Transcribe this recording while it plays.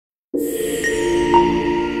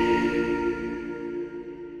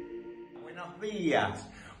días.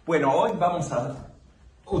 Bueno, hoy vamos a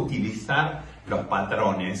utilizar los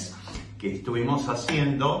patrones que estuvimos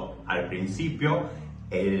haciendo al principio.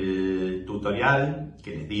 El tutorial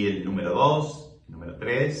que les di, el número 2, número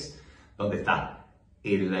 3, donde está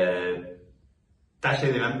el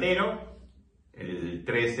talle delantero, el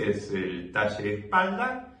 3 es el talle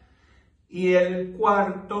espalda y el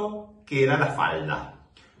cuarto que era la falda.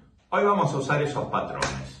 Hoy vamos a usar esos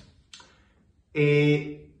patrones.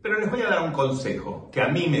 Pero les voy a dar un consejo que a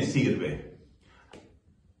mí me sirve.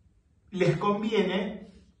 Les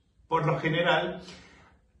conviene, por lo general,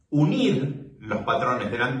 unir los patrones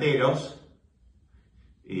delanteros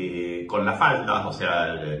con la falda, o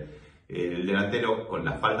sea, el delantero con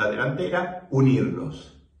la falda delantera,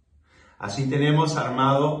 unirlos. Así tenemos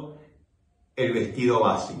armado el vestido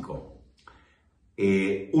básico.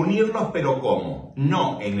 Unirlos, pero ¿cómo?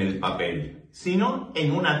 No en el papel, sino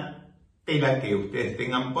en una tela que ustedes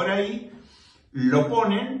tengan por ahí, lo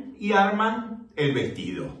ponen y arman el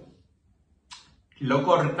vestido. Lo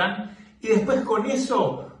cortan y después con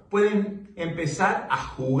eso pueden empezar a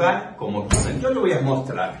jugar como quieran. Yo les voy a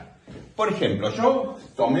mostrar. Por ejemplo, yo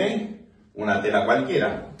tomé una tela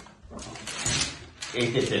cualquiera.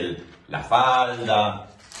 Este es la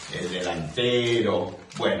falda, el delantero.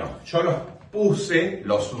 Bueno, yo los puse,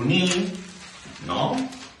 los uní, ¿no?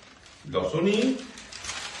 Los uní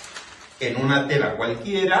en una tela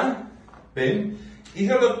cualquiera, ¿ven? Y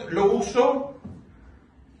yo lo uso,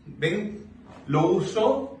 ¿ven? Lo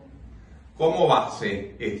uso como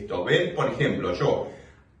base esto, ¿ven? Por ejemplo, yo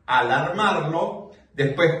al armarlo,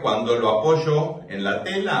 después cuando lo apoyo en la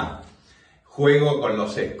tela, juego con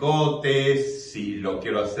los escotes. Si lo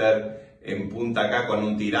quiero hacer en punta acá con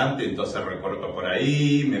un tirante, entonces recorto por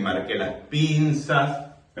ahí, me marqué las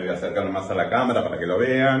pinzas, me voy a acercar más a la cámara para que lo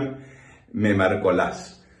vean, me marco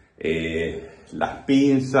las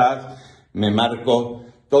pinzas, me marco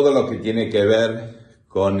todo lo que tiene que ver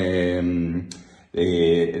con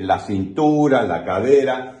la cintura, la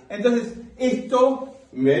cadera. Entonces esto,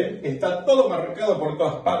 ¿ven? Está todo marcado por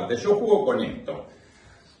todas partes. Yo juego con esto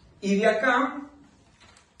y de acá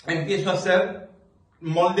empiezo a hacer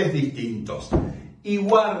moldes distintos y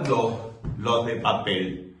guardo los de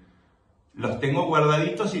papel. Los tengo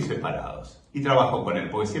guardaditos y separados y trabajo con él,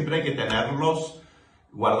 porque siempre hay que tenerlos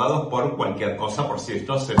guardados por cualquier cosa, por si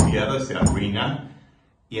esto se pierde, se arruina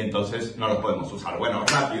y entonces no los podemos usar. Bueno,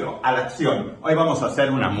 rápido, a la acción. Hoy vamos a hacer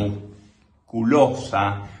una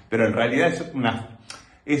musculosa, pero en realidad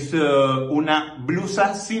es una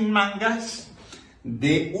blusa sin mangas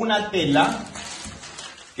de una tela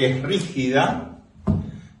que es rígida,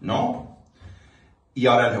 ¿no? Y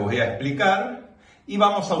ahora les voy a explicar. Y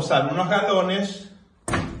vamos a usar unos galones,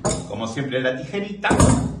 como siempre la tijerita.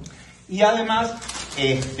 Y además,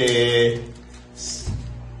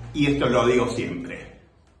 y esto lo digo siempre,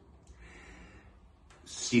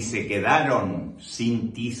 si se quedaron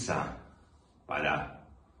sin tiza para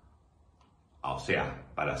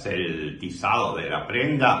hacer el tizado de la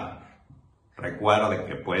prenda, recuerden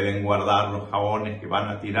que pueden guardar los jabones que van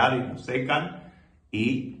a tirar y los secan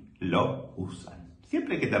y lo usan.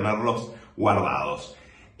 Siempre hay que tenerlos guardados.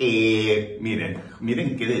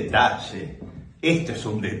 Miren qué detalle. Esto es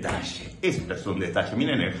un detalle.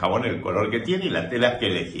 Miren el jabón, el color que tiene y la tela que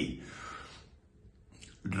elegí.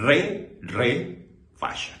 Re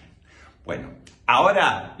fashion. Bueno,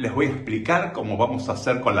 ahora les voy a explicar cómo vamos a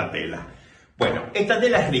hacer con la tela. Bueno, esta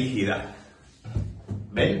tela es rígida.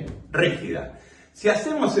 ¿Ven? Rígida. Si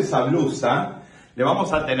hacemos esa blusa, le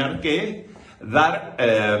vamos a tener que dar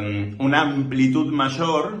una amplitud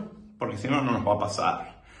mayor, porque si no, no nos va a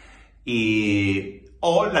pasar.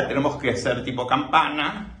 O la tenemos que hacer tipo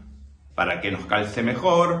campana, para que nos calce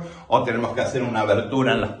mejor, o tenemos que hacer una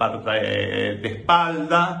abertura en las partes de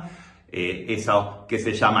espalda, esa que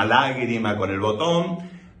se llama lágrima con el botón,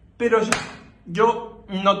 pero yo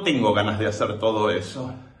no tengo ganas de hacer todo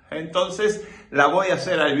eso. Entonces la voy a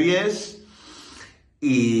hacer al bies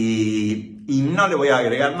y no le voy a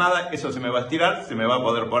agregar nada. Eso se me va a estirar, se me va a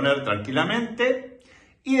poder poner tranquilamente.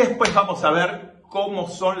 Y después vamos a ver cómo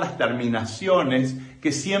son las terminaciones,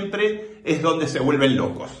 que siempre es donde se vuelven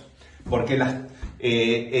locos. Porque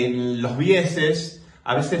en los bieses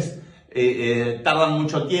a veces tardan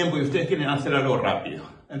mucho tiempo y ustedes quieren hacer algo rápido.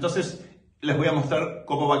 Entonces les voy a mostrar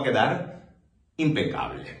cómo va a quedar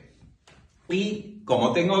impecable. Y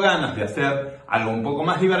como tengo ganas de hacer algo un poco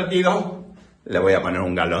más divertido, le voy a poner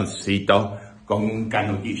un galoncito con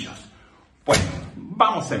canutillos. Bueno,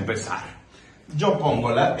 vamos a empezar. Yo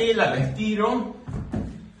pongo la tela, la estiro,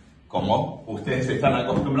 como ustedes están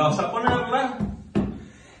acostumbrados a ponerla,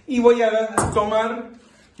 y voy a tomar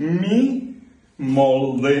mi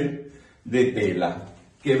molde de tela.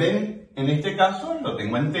 Que ven, en este caso lo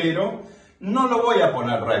tengo entero. No lo voy a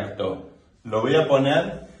poner recto, lo voy a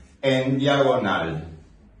poner en diagonal.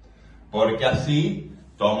 Porque así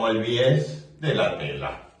tomo el bies de la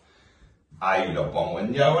tela. Ahí lo pongo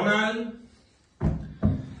en diagonal.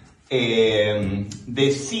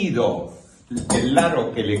 Decido el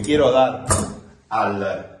largo que le quiero dar a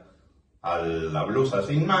la blusa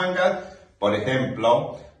sin mangas. Por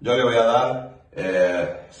ejemplo, yo le voy a dar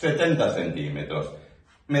 70 centímetros.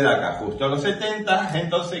 Me da acá justo a los 70,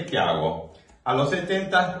 entonces ¿qué hago? A los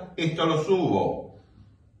 70 esto lo subo.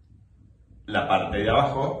 La parte de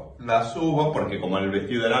abajo la subo porque como el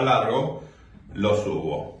vestido era largo, lo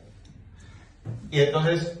subo. Y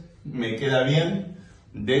entonces me queda bien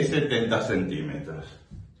de 70 centímetros.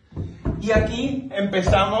 Y aquí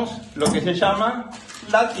empezamos lo que se llama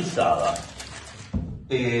la tizada.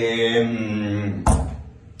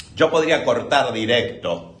 Yo podría cortar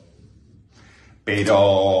directo,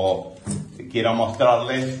 pero quiero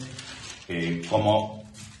mostrarles cómo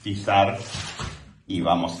tizar y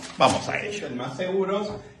vamos a ello. El más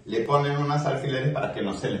seguros, le ponen unas alfileres para que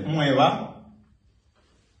no se les mueva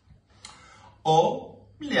o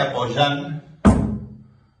le apoyan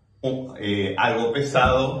algo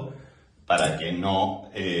pesado para que no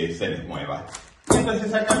se les mueva.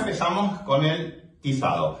 Entonces acá empezamos con el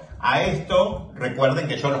tizado. A esto recuerden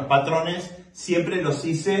que yo los patrones siempre los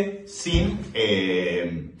hice sin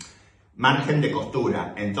margen de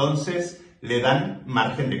costura. Entonces le dan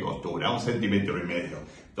margen de costura, 1,5 centímetros.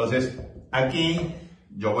 Entonces aquí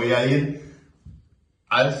yo voy a ir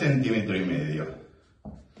al 1,5 centímetros.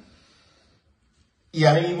 Y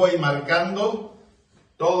ahí voy marcando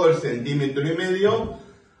todo el 1,5 centímetros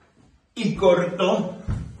y corto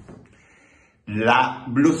la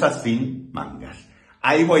blusa sin mangas.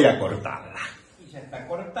 Ahí voy a cortarla. Y ya está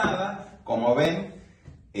cortada. Como ven,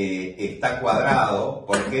 está cuadrado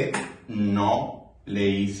porque no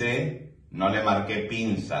le marqué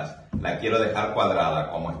pinzas. La quiero dejar cuadrada.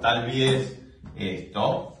 Como está el bies,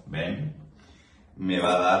 esto, ven, me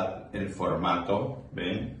va a dar el formato,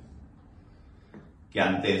 ven, que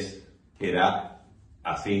antes era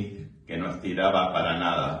así, que no estiraba para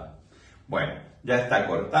nada. Bueno, ya está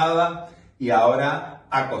cortada y ahora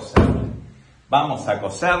a coser. Vamos a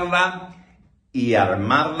coserla y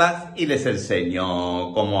armarlas y les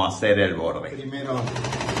enseño cómo hacer el borde. Primero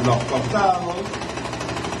los costados.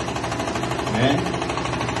 ¿Ven?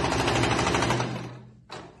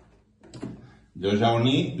 Yo ya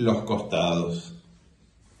uní los costados.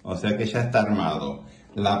 O sea que ya está armado.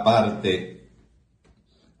 La parte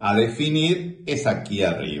a definir es aquí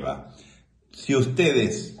arriba. Si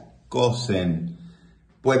ustedes cosen,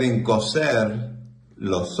 pueden coser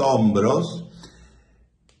los hombros,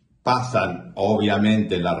 pasan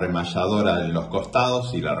obviamente la remalladora de los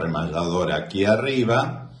costados y la remalladora aquí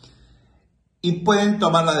arriba y pueden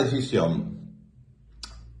tomar la decisión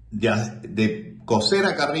de coser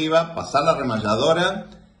acá arriba, pasar la remalladora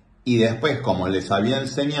y después, como les había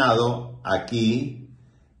enseñado, aquí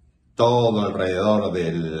todo alrededor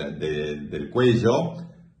del cuello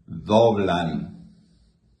doblan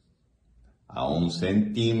a 1,5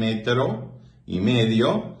 centímetros,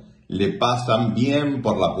 le pasan bien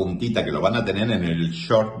por la puntita, que lo van a tener en el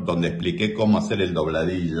short donde expliqué cómo hacer el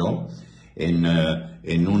dobladillo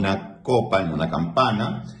en una copa, en una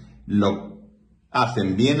campana. Lo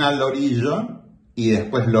hacen bien al orillo y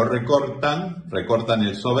después lo recortan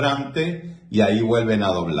el sobrante y ahí vuelven a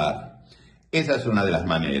doblar. Esa es una de las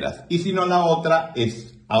maneras. Y si no, la otra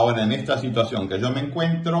es, ahora en esta situación que yo me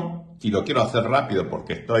encuentro, si lo quiero hacer rápido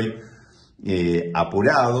porque estoy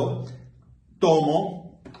apurado,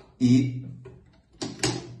 tomo y,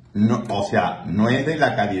 no, o sea, no es de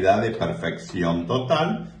la calidad de perfección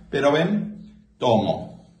total, pero ven,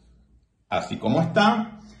 tomo así como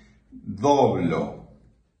está, doblo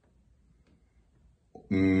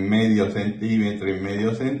 0,5 centímetro y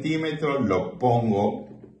 0,5 centímetro, lo pongo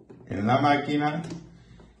en la máquina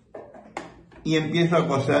y empiezo a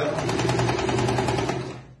coser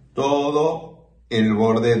todo el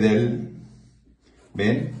borde del,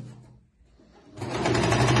 ¿ven?,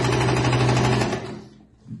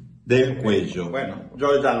 del cuello. Bueno,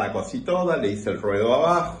 yo ya la cosí toda, le hice el ruedo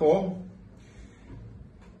abajo,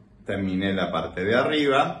 terminé la parte de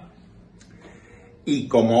arriba y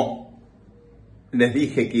como les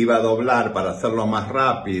dije que iba a doblar para hacerlo más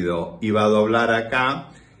rápido, iba a doblar acá,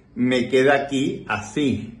 me queda aquí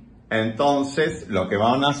así. Entonces lo que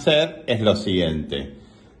van a hacer es lo siguiente: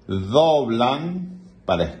 doblan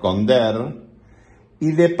para esconder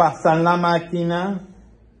y le pasan la máquina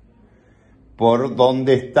por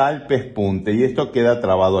donde está el pespunte y esto queda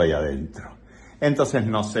trabado ahí adentro. entonces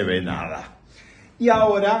no se ve nada. Y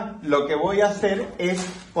ahora lo que voy a hacer es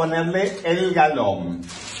ponerle el galón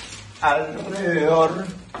alrededor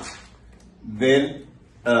del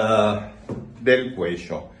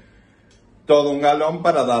cuello. Todo un galón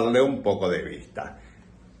para darle un poco de vista.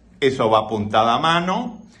 Eso va puntada a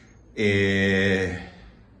mano,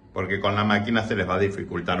 porque con la máquina se les va a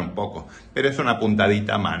dificultar un poco, pero es una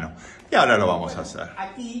puntadita a mano. Y ahora lo vamos a hacer.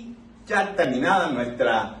 Aquí ya terminada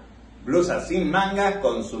nuestra blusa sin mangas,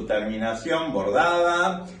 con su terminación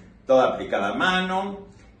bordada, toda aplicada a mano.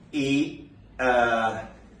 Y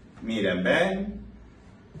miren, ven,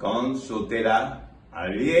 con su tela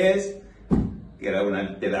al bies, que era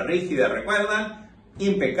una tela rígida, ¿recuerdan?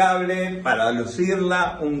 Impecable para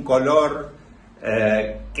lucirla, un color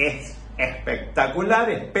que es espectacular.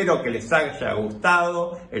 Espero que les haya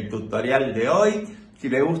gustado el tutorial de hoy. Si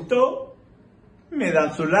les gustó, me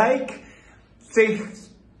dan su like. Se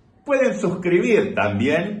pueden suscribir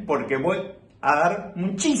también, porque voy a dar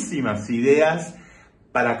muchísimas ideas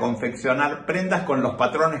para confeccionar prendas con los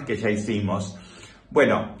patrones que ya hicimos.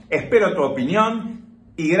 Bueno, espero tu opinión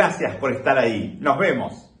y gracias por estar ahí. Nos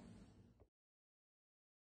vemos.